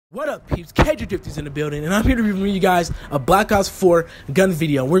What up, peeps? KgDriftyy's in the building, and I'm here to review you guys a Black Ops 4 gun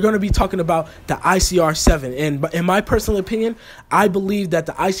video. We're going to be talking about the ICR-7, and in my personal opinion, I believe that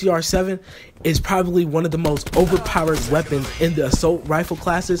the ICR-7 is probably one of the most overpowered weapons in the assault rifle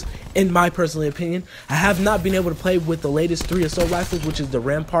classes, in my personal opinion. I have not been able to play with the latest 3 assault rifles, which is the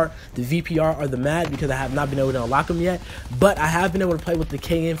Rampart, the VPR, or the Mad, because I have not been able to unlock them yet, but I have been able to play with the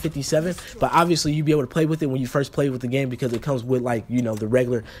KN57, but obviously you'll be able to play with it when you first play with the game because it comes with, like, you know, the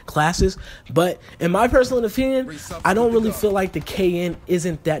regular classes. But in my personal opinion, I don't really feel like the KN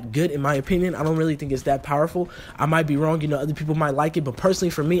isn't that good. In my opinion, I don't really think it's that powerful. I might be wrong, you know, other people might like it, but personally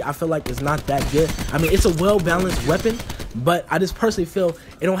for me, I feel like it's not that good. I mean, it's a well-balanced weapon, but I just personally feel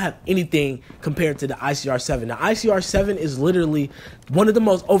it don't have anything compared to the ICR-7. The ICR-7 is literally one of the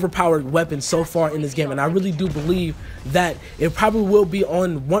most overpowered weapons so far in this game, and I really do believe that it probably will be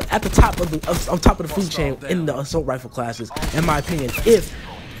at the top of the food chain in the assault rifle classes, in my opinion, if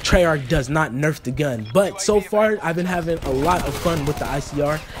Treyarch does not nerf the gun. But so far, I've been having a lot of fun with the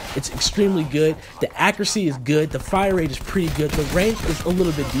ICR. It's extremely good. The accuracy is good. The fire rate is pretty good. The range is a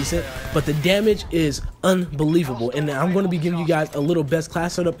little bit decent, but the damage is unbelievable. And I'm going to be giving you guys a little best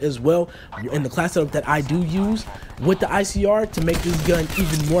class setup as well, and the class setup that I do use with the ICR to make this gun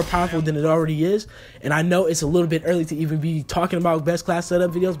even more powerful than it already is. And I know it's a little bit early to even be talking about best class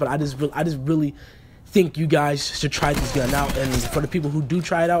setup videos, but I just really think you guys should try this gun out. And for the people who do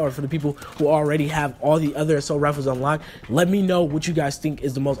try it out, or for the people who already have all the other assault rifles unlocked, let me know what you guys think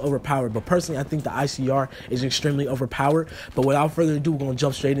is the most overpowered. But personally, I think the ICR is extremely overpowered. But without further ado, we're going to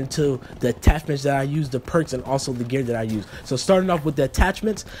jump straight into the attachments that I use, the perks, and also the gear that I use. So starting off with the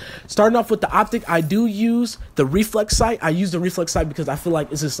attachments, starting off with the optic, I do use the reflex sight. I use the reflex sight because I feel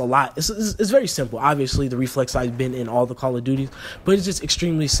like it's just a lot. It's very simple. Obviously, the reflex sight has been in all the Call of Duties, but it's just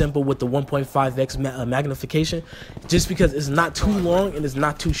extremely simple with the 1.5x magnification, just because it's not too long and it's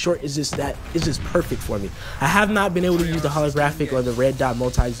not too short. It's just perfect for me. I have not been able to use the holographic or the red dot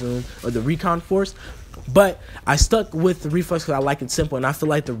multi-zoom or the recon force, but I stuck with the reflex because I like it simple, and I feel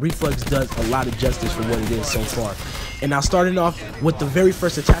like the reflex does a lot of justice for what it is so far. And now starting off with the very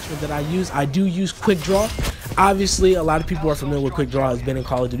first attachment that I do use quick draw. Obviously, a lot of people are familiar with quick draw. It's been in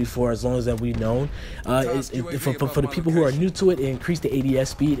Call of Duty for as long as that we've known. For the people who are new to it, it increased the ADS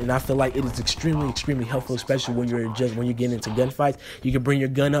speed, and I feel like it is extremely helpful, especially when you're getting into gunfights. You can bring your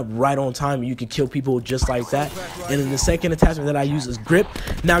gun up right on time, and you can kill people just like that. And then the second attachment that I use is grip.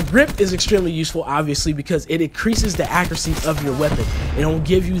 Now, grip is extremely useful, obviously, because it increases the accuracy of your weapon. It don't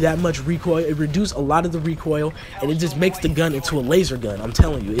give you that much recoil. It reduces a lot of the recoil, and it just makes the gun into a laser gun. I'm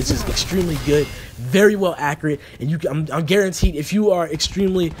telling you, it's just extremely good, very well accurate, and I'm guaranteed if you are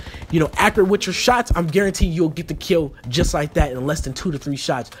extremely, accurate with your shots, I'm guaranteed you'll get the kill just like that in less than 2 to 3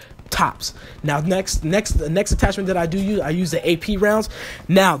 shots tops. Now, the next attachment that I do use, I use the AP rounds.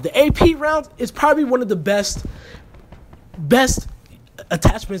 Now, the AP rounds is probably one of the best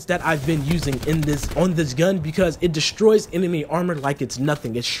attachments that I've been using on this gun, because it destroys enemy armor like it's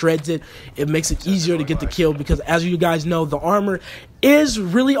nothing. It shreds it. It makes it easier to get the kill, because as you guys know, the armor is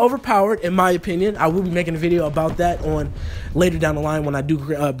really overpowered, in my opinion. I will be making a video about that on later down the line when I do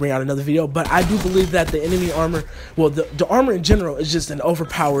bring out another video. But I do believe that the enemy armor, well, the armor in general is just an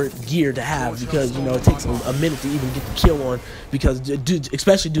overpowered gear to have, because it takes a minute to even get the kill on, because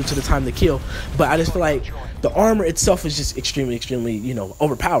especially due to the time to kill. But I just feel like the armor itself is just extremely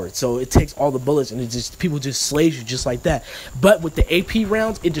overpowered. So it takes all the bullets, and people just slays you just like that. But with the AP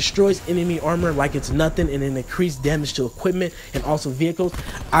rounds, it destroys enemy armor like it's nothing, and it increased damage to equipment and also vehicles.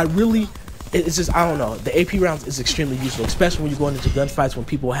 It's just, I don't know, the AP rounds is extremely useful, especially when you're going into gunfights when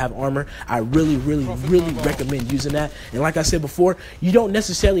people have armor. I really recommend using that. And like I said before, you don't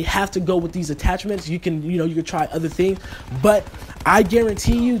necessarily have to go with these attachments. You can, you can try other things, but I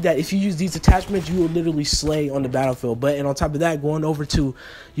guarantee you that if you use these attachments, you will literally slay on the battlefield. But, and on top of that, going over to,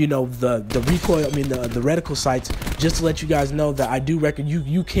 the recoil, the reticle sights, just to let you guys know that I do recommend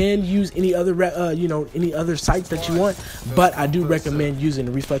you can use any other, any other sights that you want, but I do recommend using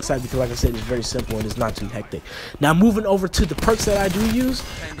the reflex sight, because like I said, it's very simple and it's not too hectic. Now, moving over to the perks that I do use,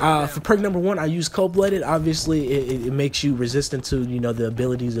 for perk number 1, I use cold-blooded. Obviously, it makes you resistant to, the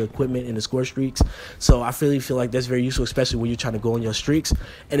abilities of equipment and the score streaks. So I really feel like that's very useful, especially when you're trying to go on your streaks.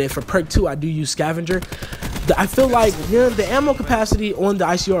 And then for perk 2, I do use scavenger. I feel like the ammo capacity on the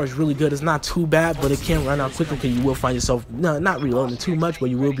ICR is really good. It's not too bad, but it can run out quickly because you will find yourself not reloading too much, but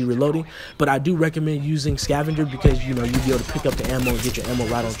you will be reloading. But I do recommend using scavenger because you'll be able to pick up the ammo and get your ammo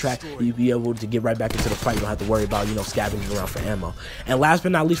right on track. You'll be able to get right back into the fight. You don't have to worry about scavenging around for ammo. And last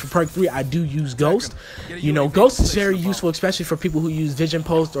but not least, for perk 3, I do use Ghost. Ghost is very useful, especially for people who use Vision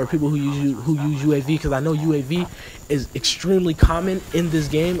Post or people who use UAV, because I know UAV is extremely common in this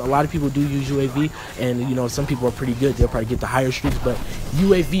game. A lot of people do use UAV, and some people are pretty good. They'll probably get the higher streaks, but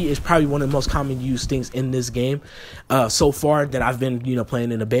UAV is probably one of the most common used things in this game so far that I've been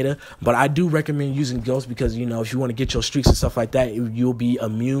playing in the beta. But I do recommend using Ghost because if you want to get your streaks and stuff like that, you'll be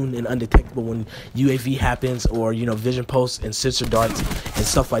immune and undetectable when UAV happens, or Vision Posts and sensor darts and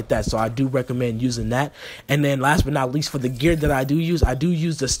stuff like that. So I do recommend using that. And then last but not least, for the gear that I do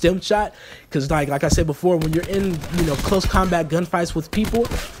use the stem shot, because like I said before, when you're in close combat gunfights with people,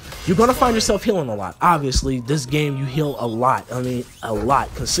 you're going to find yourself healing a lot. Obviously, this game, you heal a lot. I mean, a lot.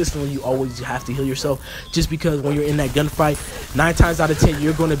 Consistently, you always have to heal yourself, just because when you're in that gunfight, 9 times out of 10,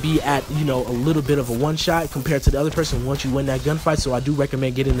 you're going to be at, a little bit of a one-shot compared to the other person once you win that gunfight. So I do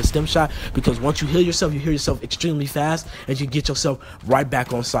recommend getting the stem shot, because once you heal yourself extremely fast, and you get yourself right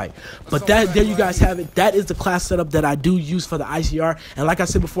back on site. But there you guys have it. That is the class setup that I do use for the ICR. And like I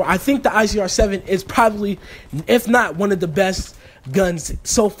said before, I think the ICR-7 is probably, if not one of the best guns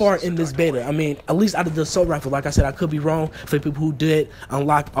so far in this beta. I mean, at least out of the assault rifle. Like I said, I could be wrong for people who did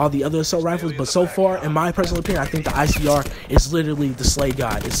unlock all the other assault rifles, but so far, in my personal opinion, I think the ICR is literally the slay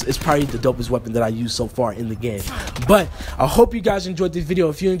god. It's probably the dopest weapon that I use so far in the game. But I hope you guys enjoyed this video.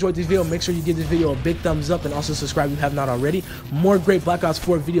 If you enjoyed this video, make sure you give this video a big thumbs up, and also subscribe if you have not already. More great Black Ops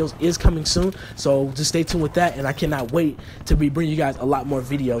 4 videos is coming soon, so just stay tuned with that, and I cannot wait to be bringing you guys a lot more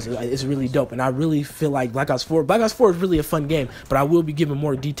videos. It's really dope, and I really feel like Black Ops 4 is really a fun game, but I will be giving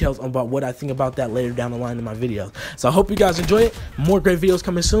more details about what I think about that later down the line in my videos. So I hope you guys enjoy it. More great videos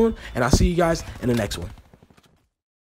coming soon, and I'll see you guys in the next one.